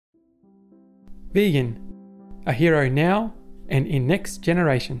Vegan, a hero now and in next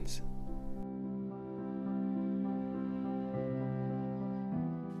generations.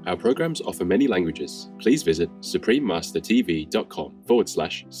 Our programs offer many languages. Please visit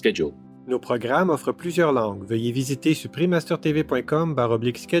suprememastertv.com/schedule. Nos programas offrent plusieurs langues. Veuillez visiter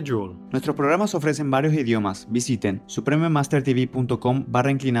suprememastertv.com/schedule. Nuestros programas ofrecen varios idiomas. Visiten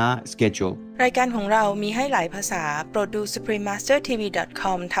suprememastertv.com/schedule. รายการของเรามีให้หลายภาษาโปรดดู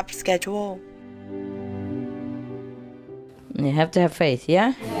suprememastertv.com/schedule You have to have faith,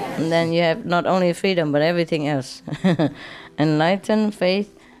 yeah? And then you have not only freedom, but everything else. Enlighten, faith,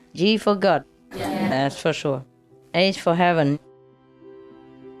 G for God. That's for sure. H for heaven.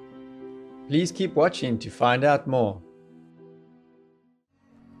 Please keep watching to find out more.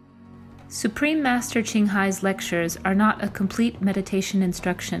 Supreme Master Ching Hai's lectures are not a complete meditation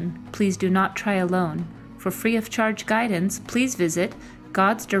instruction. Please do not try alone. For free of charge guidance, please visit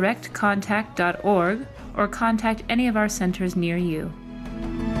godsdirectcontact.org or contact any of our centers near you.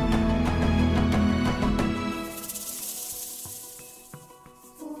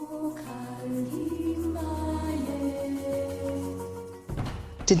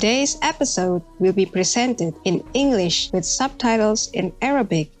 Today's episode will be presented in English with subtitles in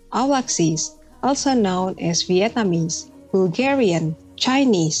Arabic, Aulacese, also known as Vietnamese, Bulgarian,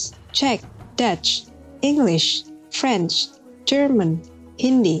 Chinese, Czech, Dutch, English, French, German,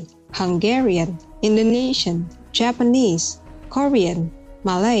 Hindi, Hungarian, Indonesian, Japanese, Korean,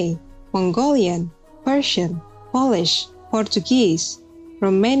 Malay, Mongolian, Persian, Polish, Portuguese,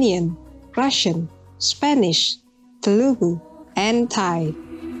 Romanian, Russian, Spanish, Telugu, and Thai.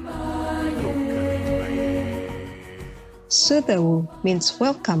 Sudawu means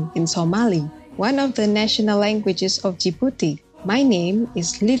welcome in Somali, one of the national languages of Djibouti. My name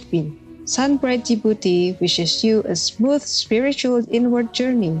is Lidwin. Sunbright Djibouti wishes you a smooth spiritual inward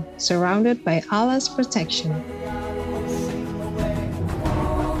journey surrounded by Allah's protection.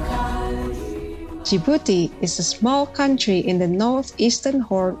 Djibouti is a small country in the northeastern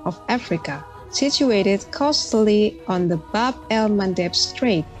Horn of Africa, situated coastally on the Bab el-Mandeb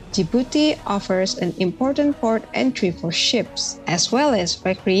Strait. Djibouti offers an important port entry for ships, as well as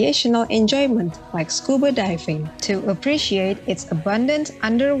recreational enjoyment like scuba diving, to appreciate its abundant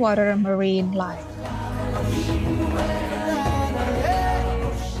underwater marine life.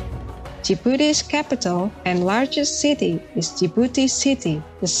 Djibouti's capital and largest city is Djibouti City,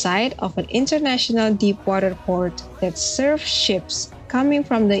 the site of an international deep-water port that serves ships coming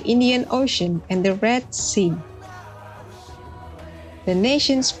from the Indian Ocean and the Red Sea. The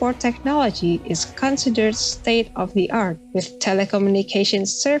nation's port technology is considered state-of-the-art. With telecommunications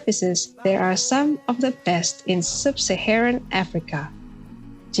services, there are some of the best in sub-Saharan Africa.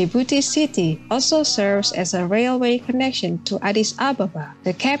 Djibouti City also serves as a railway connection to Addis Ababa,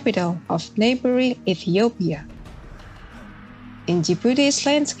 the capital of neighboring Ethiopia. In Djibouti's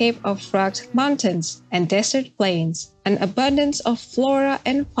landscape of rugged mountains and desert plains, an abundance of flora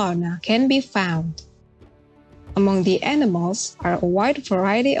and fauna can be found. Among the animals are a wide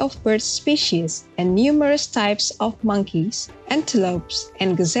variety of bird species and numerous types of monkeys, antelopes,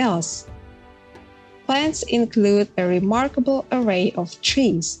 and gazelles. Plants include a remarkable array of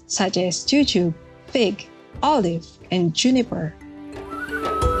trees such as jujube, fig, olive, and juniper.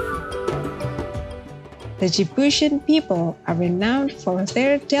 The Djiboutian people are renowned for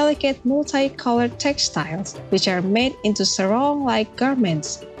their delicate multicolored textiles, which are made into sarong-like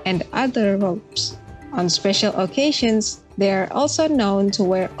garments and other robes. On special occasions, they are also known to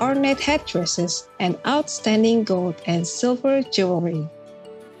wear ornate headdresses and outstanding gold and silver jewelry.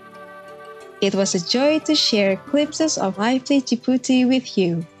 It was a joy to share glimpses of lively Djibouti with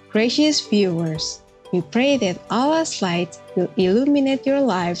you, gracious viewers. We pray that Allah's light will illuminate your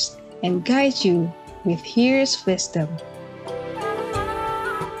lives and guide you with His wisdom.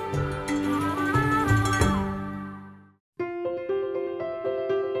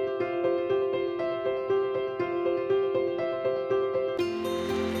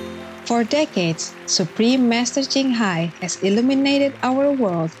 For decades, Supreme Master Ching Hai has illuminated our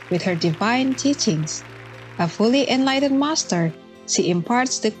world with her divine teachings. A fully enlightened master, she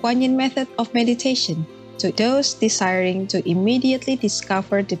imparts the Kuan Yin method of meditation to those desiring to immediately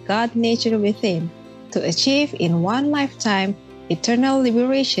discover the God nature within, to achieve in one lifetime eternal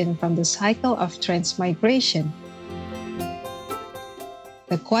liberation from the cycle of transmigration.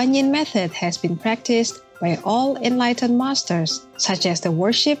 The Kuan Yin method has been practiced by all enlightened masters, such as the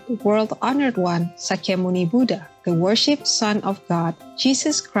worshipped world-honored one, Sakyamuni Buddha, the worshipped Son of God,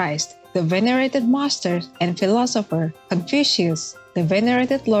 Jesus Christ, the venerated master and philosopher, Confucius, the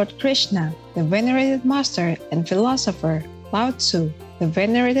venerated Lord Krishna, the venerated master and philosopher, Lao Tzu, the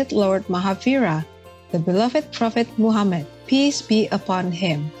venerated Lord Mahavira, the beloved Prophet Muhammad, peace be upon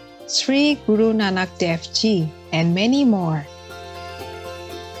him, Sri Guru Nanak Dev Ji, and many more.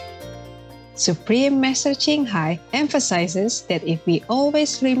 Supreme Master Ching Hai emphasizes that if we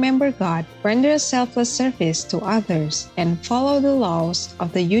always remember God, render selfless service to others, and follow the laws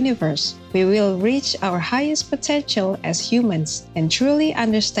of the universe, we will reach our highest potential as humans and truly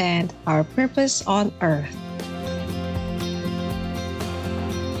understand our purpose on earth.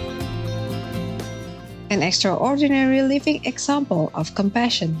 An extraordinary living example of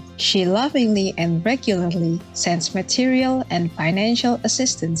compassion, she lovingly and regularly sends material and financial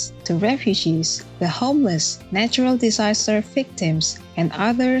assistance to refugees, the homeless, natural disaster victims, and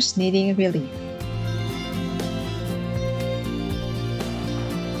others needing relief.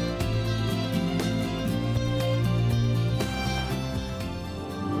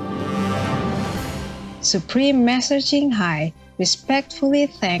 Supreme Master Ching Hai respectfully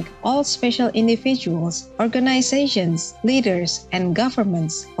thank all special individuals, organizations, leaders, and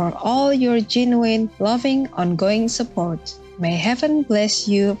governments for all your genuine, loving, ongoing support. May heaven bless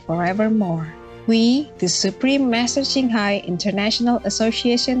you forevermore. We, the Supreme Master Ching Hai International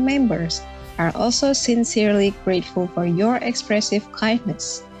Association members, are also sincerely grateful for your expressive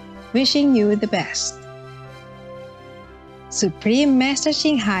kindness. Wishing you the best. Supreme Master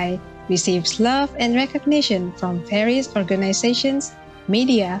Ching Hai receives love and recognition from various organizations,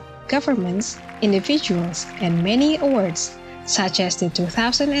 media, governments, individuals, and many awards, such as the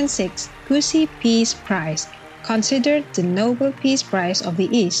 2006 Gusi Peace Prize, considered the Nobel Peace Prize of the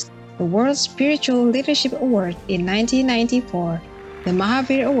East, the World Spiritual Leadership Award in 1994, the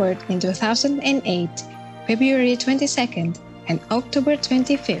Mahavir Award in 2008, February 22nd, and October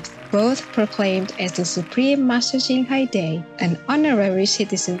 25th, both proclaimed as the Supreme Master Ching Hai Day, an honorary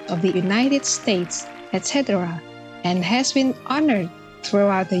citizen of the United States, etc., and has been honored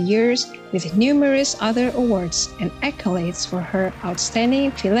throughout the years with numerous other awards and accolades for her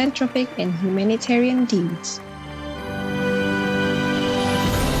outstanding philanthropic and humanitarian deeds.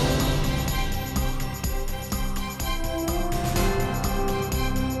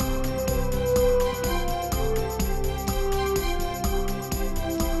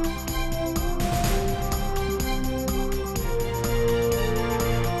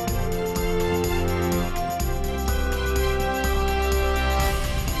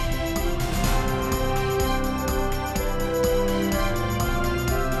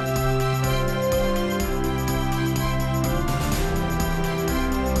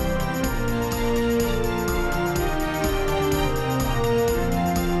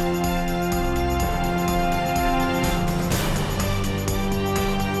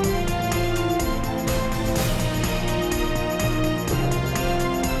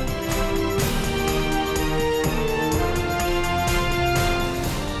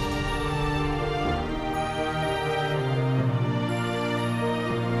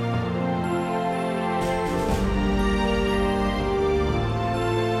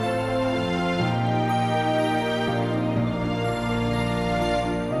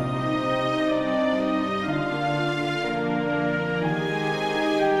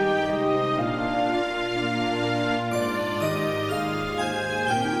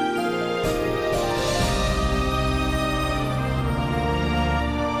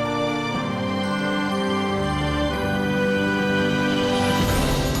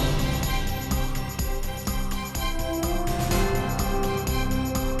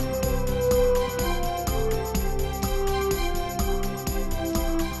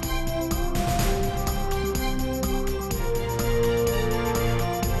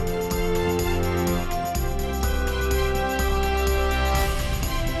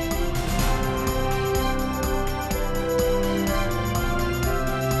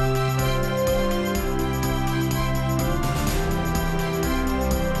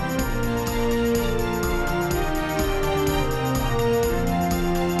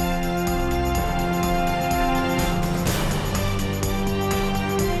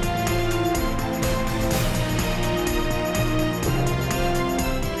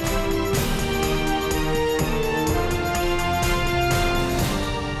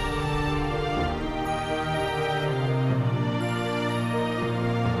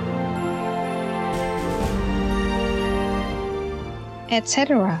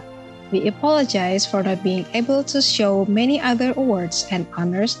 Etc. We apologize for not being able to show many other awards and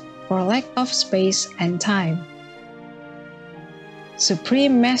honors for lack of space and time.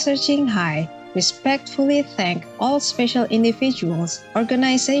 Supreme Master Ching Hai respectfully thank all special individuals,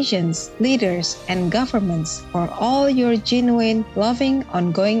 organizations, leaders, and governments for all your genuine, loving,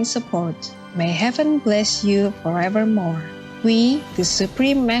 ongoing support. May heaven bless you forevermore. We, the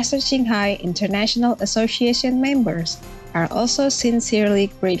Supreme Master Ching Hai International Association members, are also sincerely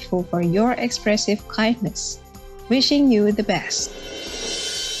grateful for your expressive kindness. Wishing you the best.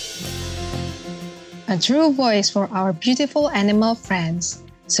 A true voice for our beautiful animal friends,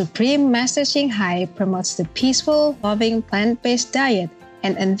 Supreme Master Ching Hai promotes the peaceful, loving plant-based diet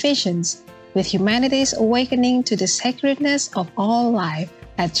and envisions, with humanity's awakening to the sacredness of all life,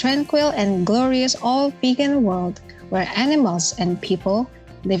 a tranquil and glorious all-vegan world where animals and people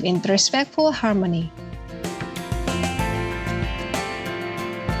live in respectful harmony.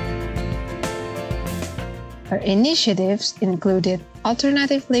 Her initiatives included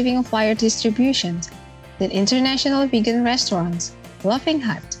alternative living flyer distributions, the International Vegan Restaurants, Loving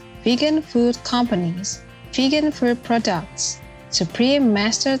Hut, vegan food companies, vegan food products, Supreme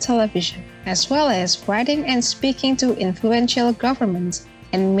Master Television, as well as writing and speaking to influential governments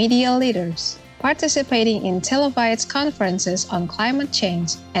and media leaders, participating in televised conferences on climate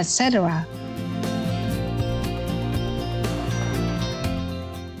change, etc.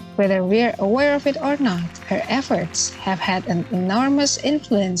 Whether we're aware of it or not, her efforts have had an enormous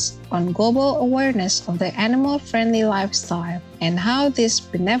influence on global awareness of the animal-friendly lifestyle and how this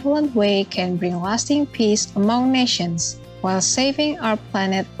benevolent way can bring lasting peace among nations while saving our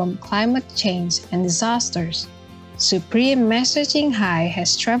planet from climate change and disasters. Supreme Master Ching Hai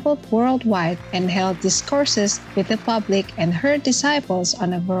has traveled worldwide and held discourses with the public and her disciples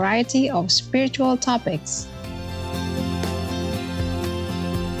on a variety of spiritual topics.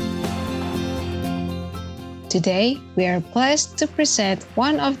 Today, we are blessed to present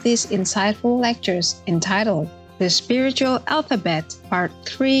one of these insightful lectures entitled The Spiritual Alphabet, Part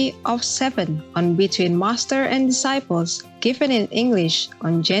 3 of 7 on Between Master and Disciples, given in English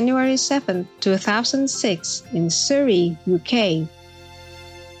on January 7, 2006 in Surrey, UK.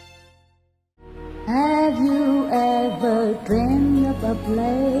 Have you ever dreamed of a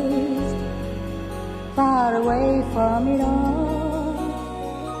place far away from it all?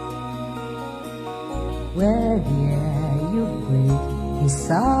 Where the air you breathe is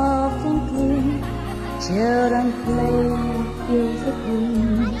soft and clean, children play fills the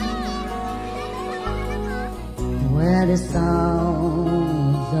green, where the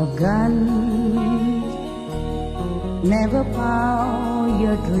sounds of guns never pound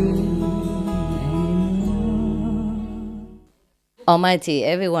your dream anymore. Almighty,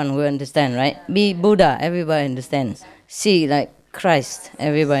 everyone will understand, right? B, Buddha, everybody understands. C, like Christ,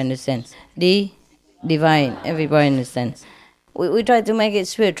 everybody understands. D, divine, everybody understands. We try to make it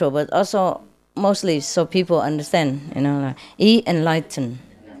spiritual, but also mostly so people understand, like E, enlighten.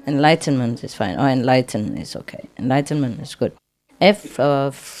 Enlightenment is fine, or enlighten is okay. Enlightenment is good. F,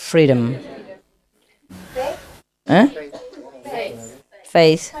 freedom. Huh?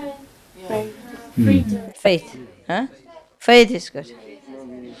 Faith. Faith. Huh? Faith is good.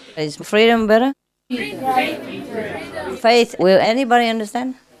 Is freedom better? Faith. Will anybody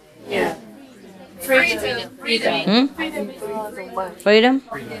understand? Yeah. Freedom. Freedom?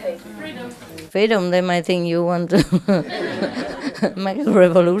 Freedom, they might think you want to make a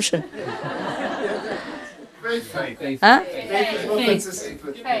revolution. Huh?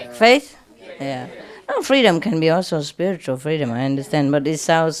 Faith? Yeah. No, freedom can be also spiritual freedom, I understand, but it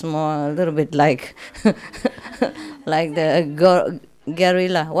sounds more a little bit like like the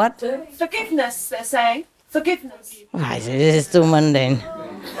guerrilla. What? Forgiveness, they're saying. Forgiveness. This is too mundane.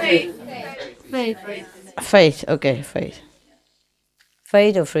 Faith. Faith, okay, faith.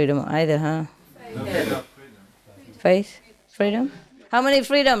 Faith or freedom, either, huh? Faith, freedom? How many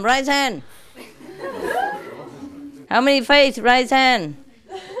freedom? Raise hand. How many faith? Raise hand.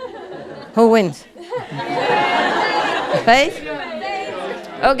 Who wins? Faith?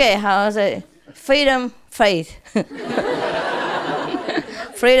 Okay, how's it? Freedom, faith.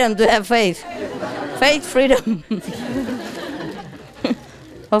 Freedom to have faith. Faith, freedom.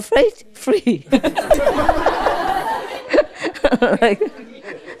 Or faith, free. Like,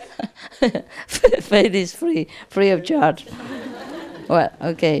 faith is free of charge. Well,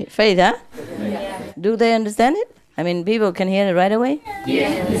 okay, faith, huh? Yeah. Do they understand it? I mean, people can hear it right away?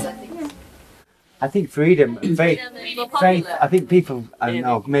 Yes. I think freedom, faith, I think people, I don't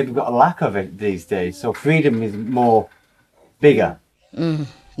know, maybe got a lack of it these days, so freedom is more bigger.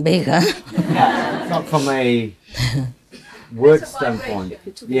 Bigger? Yeah, not from a word standpoint.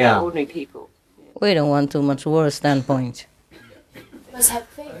 Yeah. Ordinary people. We don't want too much word standpoint. Let's have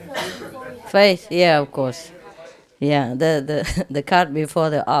faith. Faith, yeah, of course. Yeah, the cart before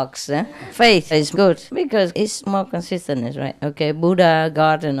the ox. Faith is good because it's more consistent, right? Okay, Buddha,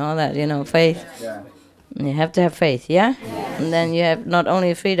 God, and all that, faith. Yeah. You have to have faith, yeah? And then you have not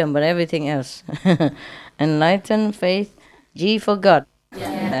only freedom, but everything else. Enlighten, faith, G for God.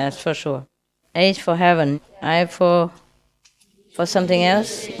 That's for sure. H for heaven. I for something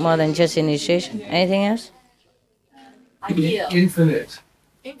else more than just initiation. Anything else? Infinite.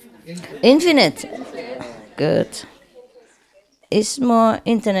 Infinite. Good. It's more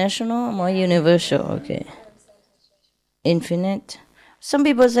international, more universal. Okay. Infinite. Some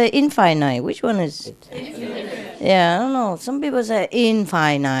people say infinite. Which one is it? Yeah, I don't know. Some people say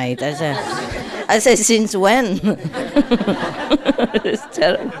infinite. I say since when? It's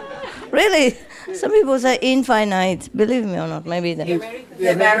terrible. Really? Some people say infinite. Believe me or not, maybe that. The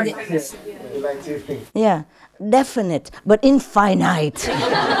Americans. Yeah, definite, but infinite.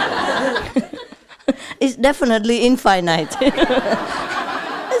 It's definitely infinite.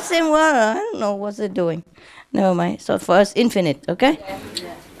 The same word. I don't know what they're doing. Never mind. So for us, infinite. Okay.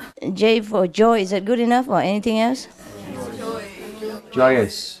 J for joy. Is that good enough or anything else?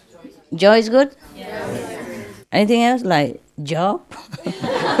 Joyous. Joy is good? Anything else like job?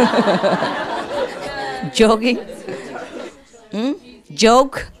 Joking?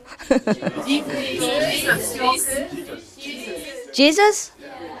 Joke? Jesus?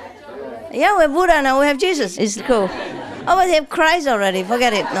 Yeah, we're Buddha now, we have Jesus. It's cool. Oh, but they have Christ already.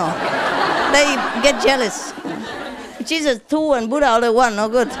 Forget it. No. They get jealous. Jesus 2 and Buddha only 1. No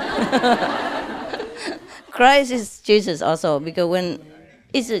good. Christ is Jesus also, because when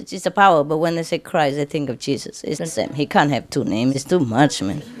it's a power, but when they say Christ, they think of Jesus. It's the same. He can't have 2 names. It's too much,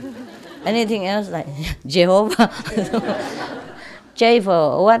 man. Anything else like Jehovah? J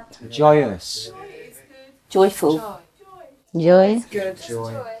for what? Joyous. Joyful. Joy?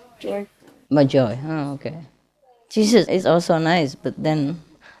 Joy. But joy. Oh, okay. Jesus is also nice, but then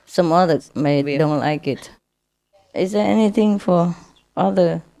some others maybe don't like it. Is there anything for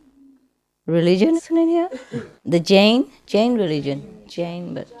other religions in here? The Jain religion.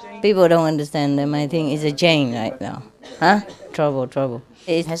 Jain, but people don't understand them. I think it's a Jain right now. Huh? Trouble.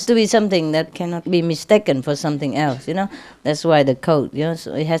 It has to be something that cannot be mistaken for something else, you know? That's why the code, you know,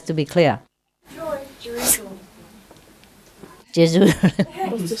 so it has to be clear. Jerusalem. Jesus.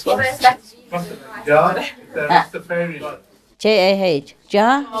 God, that's the fairy. J-A-H.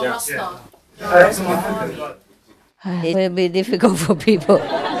 Jah? It will be difficult for people.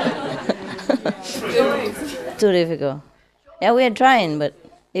 Too difficult. Yeah, we are trying, but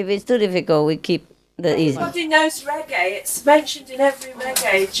if it's too difficult, we keep the easy. Everybody knows reggae. It's mentioned in every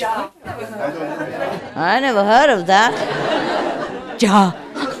reggae. Jah. I never heard of that. Jah.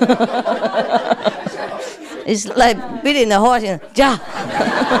 It's like beating the horse, you know. Jah.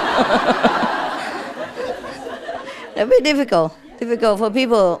 A bit difficult for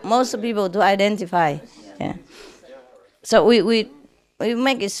people, most people to identify. Yeah. So we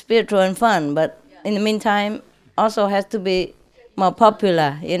make it spiritual and fun, but in the meantime, also has to be more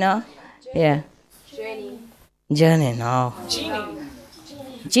popular, you know? Yeah. Journey, no.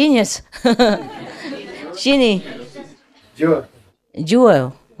 Genius. Genie.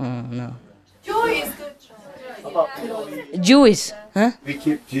 Jewel. No. Joy is good. Jewish, huh? We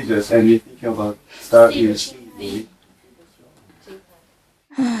keep Jesus and we think about starting.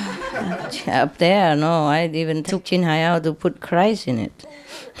 Up there, no. I even took Chin Hai out to put Christ in it.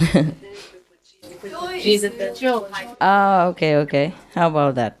 Jesus the joy. Ah, okay. How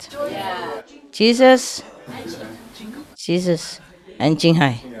about that? Jesus and Chin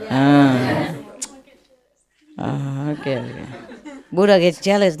Hai. Okay. Buddha gets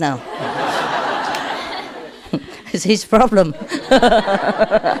jealous now. It's his problem.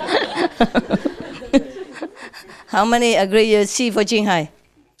 How many agree you see for Chin Hai?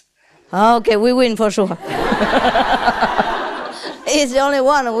 Okay, we win for sure. He's the only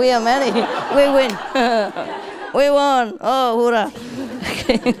one. We are many. We win. We won. Oh, hoorah.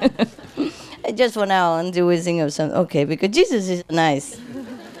 Okay. Just for now, until we think of something. Okay, because Jesus is nice.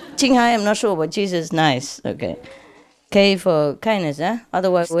 Chin Hai, I'm not sure, but Jesus is nice. Okay. K for kindness, huh?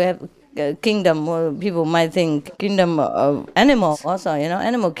 Otherwise, we have kingdom. Well, people might think kingdom of animal also, you know,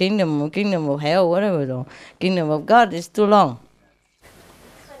 animal kingdom, kingdom of hell, whatever. Though. Kingdom of God is too long.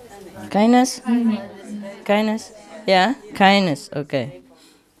 Kindness? Kindness? Yeah? Kindness, okay.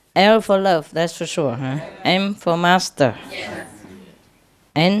 L for love, that's for sure, huh? M for master.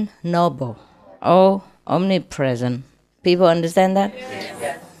 N, noble. O, omnipresent. People understand that?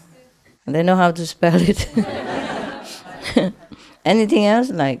 They know how to spell it. Anything else,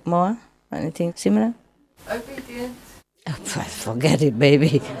 like more? Anything similar? Obedient. Oh, forget it,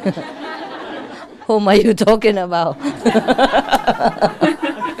 baby. Whom are you talking about?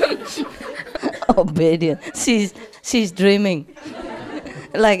 Obedient. She's dreaming.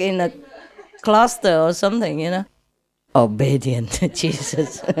 Like in a cluster or something, you know. Obedient,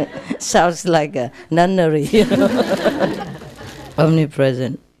 Jesus. Sounds like a nunnery, you know.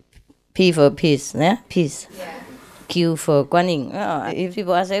 Omnipresent. P for peace, yeah? Peace. Q for Kuan Yin. Oh, if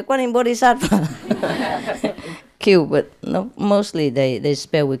people ask, Kuan Yin Bodhisattva. Q, but no, mostly they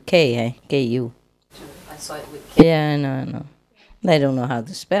spell with K, eh? K-U. I saw it with K. Yeah, I know. They don't know how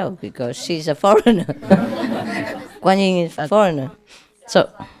to spell because she's a foreigner. Kuan Yin is a foreigner. So,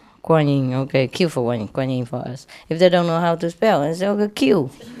 Kuan Yin, okay, Q for Kuan Yin, Kuan Yin for us. If they don't know how to spell, they say, okay, Q.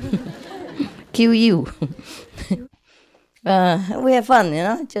 Q-U. We have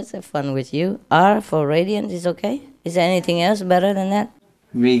fun, just have fun with you. R for radiant is okay? Is there anything else better than that?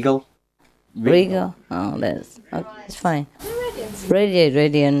 Regal. Regal? Oh, that's fine.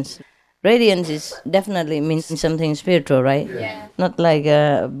 Radiance. Radiance is definitely means something spiritual, right? Yeah. Not like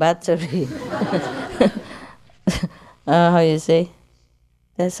a battery. How you say?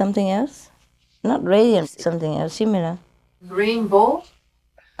 There's something else? Not radiant, something else similar. Rainbow.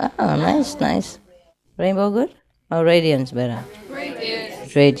 Oh, nice. Rainbow good? Or radiance better?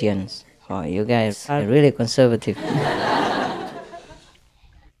 Radiance. Oh, you guys are really conservative.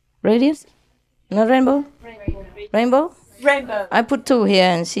 Radiance? Not rainbow? Rainbow? Rainbow. I put 2 here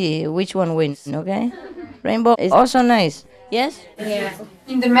and see which one wins, okay? Rainbow is also nice. Yes? Yeah.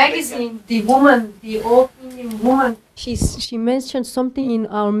 In the magazine, the old Indian woman, She mentioned something in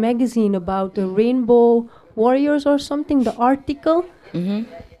our magazine about the rainbow warriors or something, the article,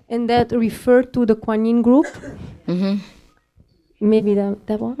 and that referred to the Kuan Yin group. Maybe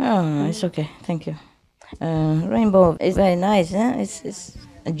that one? Oh, it's okay. Thank you. Rainbow is very nice. It's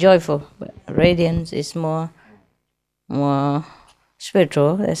joyful. But radiance is more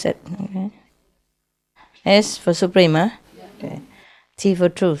spiritual. That's it. Okay. S for supreme. Huh? Okay. T for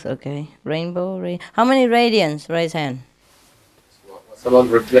truth. Okay. Rainbow. How many radiance? Raise hand. What's about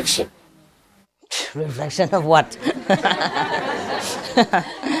reflection? Reflection of what?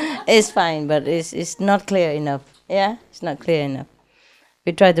 It's fine, but it's not clear enough. Yeah, it's not clear enough.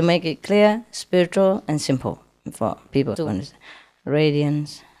 We try to make it clear, spiritual, and simple for people to understand.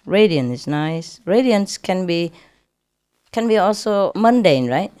 Radiance. Radiant is nice. Radiance can be also mundane,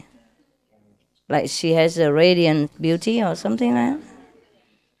 right? Like she has a radiant beauty or something like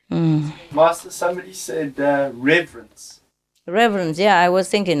that. Master, somebody said reverence. Reverence, yeah, I was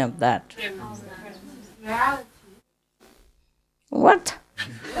thinking of that. What?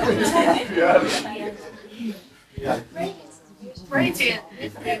 Radiant.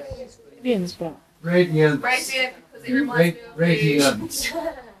 Radiance.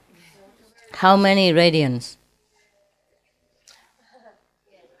 How many radiance?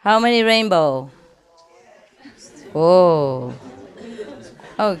 How many rainbow? Oh.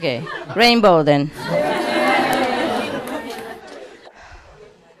 Okay. Rainbow then.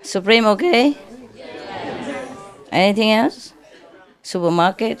 Supreme okay? Anything else?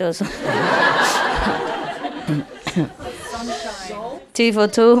 Supermarket or something? T for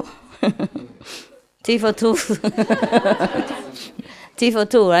 2. T for 2. T for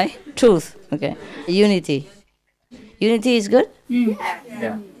 2, right? Truth. Okay. Unity. Unity is good?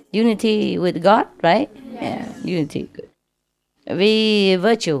 Yeah. Unity with God, right? Yeah. Unity, good. V,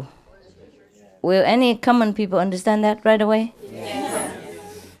 virtue. Will any common people understand that right away?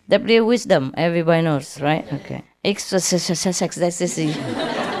 Yes. W, wisdom. Everybody knows, right? Okay. X, sex. That's this. You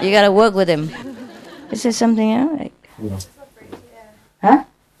gotta work with him. Is there something else? Huh?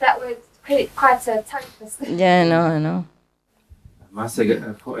 That was quite a tongue twister. Yeah, I know.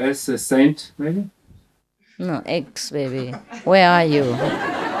 Master, for us, a saint, maybe? No, X, baby. Where are you?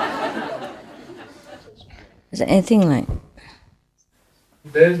 Is there anything like...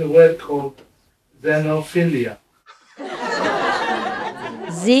 There's a word called xenophilia.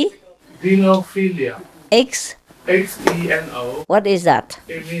 Z? Xenophilia. X? X-E-N-O. What is that?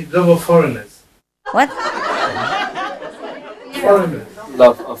 It means love of foreigners. What? Foreigners.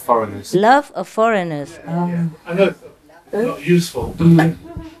 Love of foreigners. Love of foreigners. Yeah. I know it's not useful.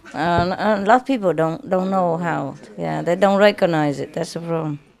 A lot of people don't know how. Yeah, they don't recognize it. That's the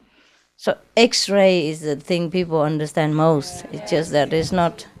problem. So X-ray is the thing people understand most. It's just that it's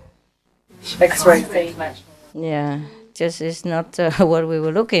not... X-ray thing. Yeah, just it's not what we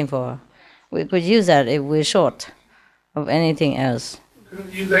were looking for. We could use that if we're short of anything else.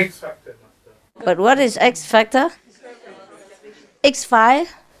 Couldn't use X factor, Master. But what is X factor? X5?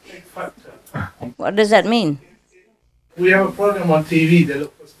 X factor. What does that mean? We have a program on TV. They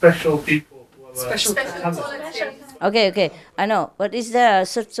look for special people. Who have Special talent. Okay, I know. But is there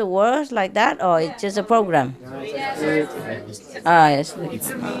such a word like that, or it's just a program? Ah, yes.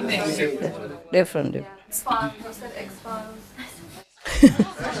 Different. X-Files. I said X-Files.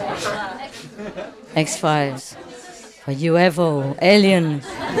 X-Files. For UFO, aliens.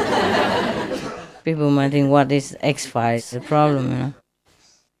 People might think, what is X5? The problem, you know.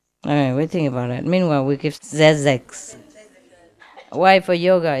 Alright, we think about it. Meanwhile, we give ZX. Y for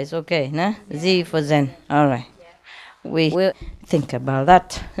yoga is okay, nah? Z for Zen. Alright. We will think about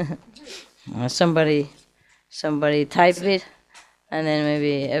that. Somebody type it, and then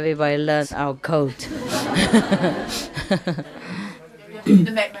maybe everybody learns our code.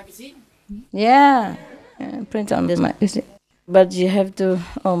 The Mac magazine. Yeah, print on this magazine. But you have to,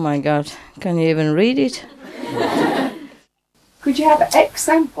 oh my God, can you even read it? Could you have an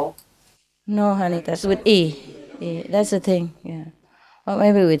example? No, honey, that's with E. That's the thing, yeah. Well,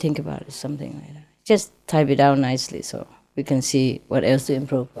 maybe we think about it, something like that. Just type it out nicely so we can see what else to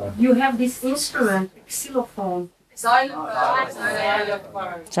improve. You have this instrument, xylophone. Xylophone.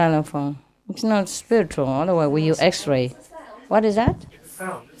 It's not spiritual, otherwise we use X-ray. What is that?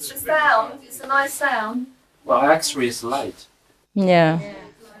 It's just sound. It's a nice sound. Well, X-ray is light. Yeah.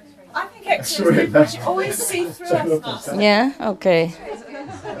 I think X-ray is you always see through us. Yeah, okay.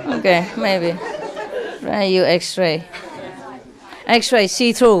 Okay, maybe. Right, you X-ray. X-ray,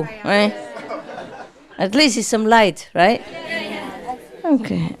 see-through, right? At least it's some light, right?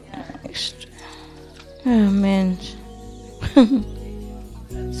 Okay. Oh, man.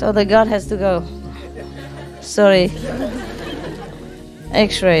 So the God has to go. Sorry.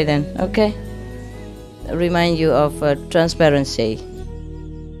 X-ray then, okay? Remind you of transparency.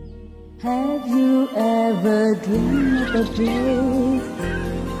 Have you ever dreamed of a place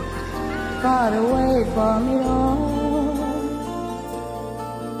far away from it all,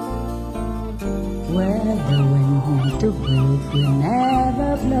 where the wind to breathe will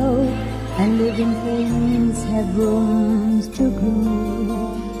never blow, and living things have rooms to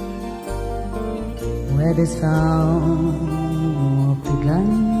grow, where the sound of the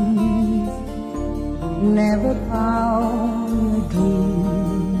guns never found your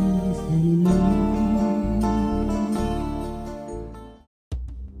dreams anymore.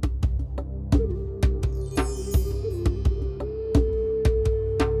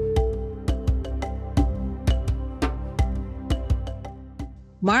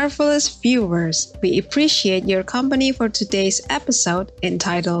 Marvelous viewers, we appreciate your company for today's episode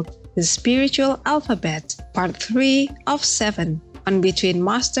entitled The Spiritual Alphabet, Part 3 of 7 on Between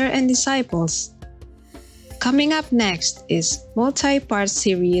Master and Disciples. Coming up next is multi-part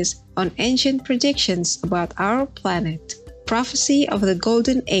series on ancient predictions about our planet, Prophecy of the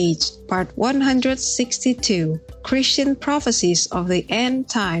Golden Age, Part 162, Christian Prophecies of the End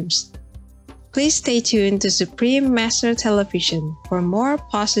Times. Please stay tuned to Supreme Master Television for more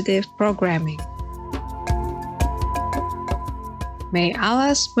positive programming. May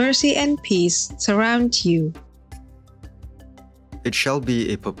Allah's mercy and peace surround you. It shall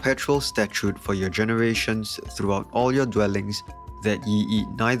be a perpetual statute for your generations throughout all your dwellings, that ye eat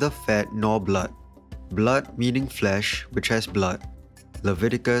neither fat nor blood. Blood meaning flesh, which has blood.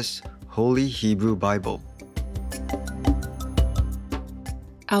 Leviticus, Holy Hebrew Bible.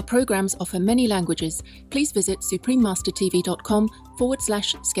 Our programs offer many languages. Please visit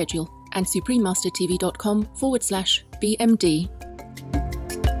suprememastertv.com/schedule and suprememastertv.com/BMD.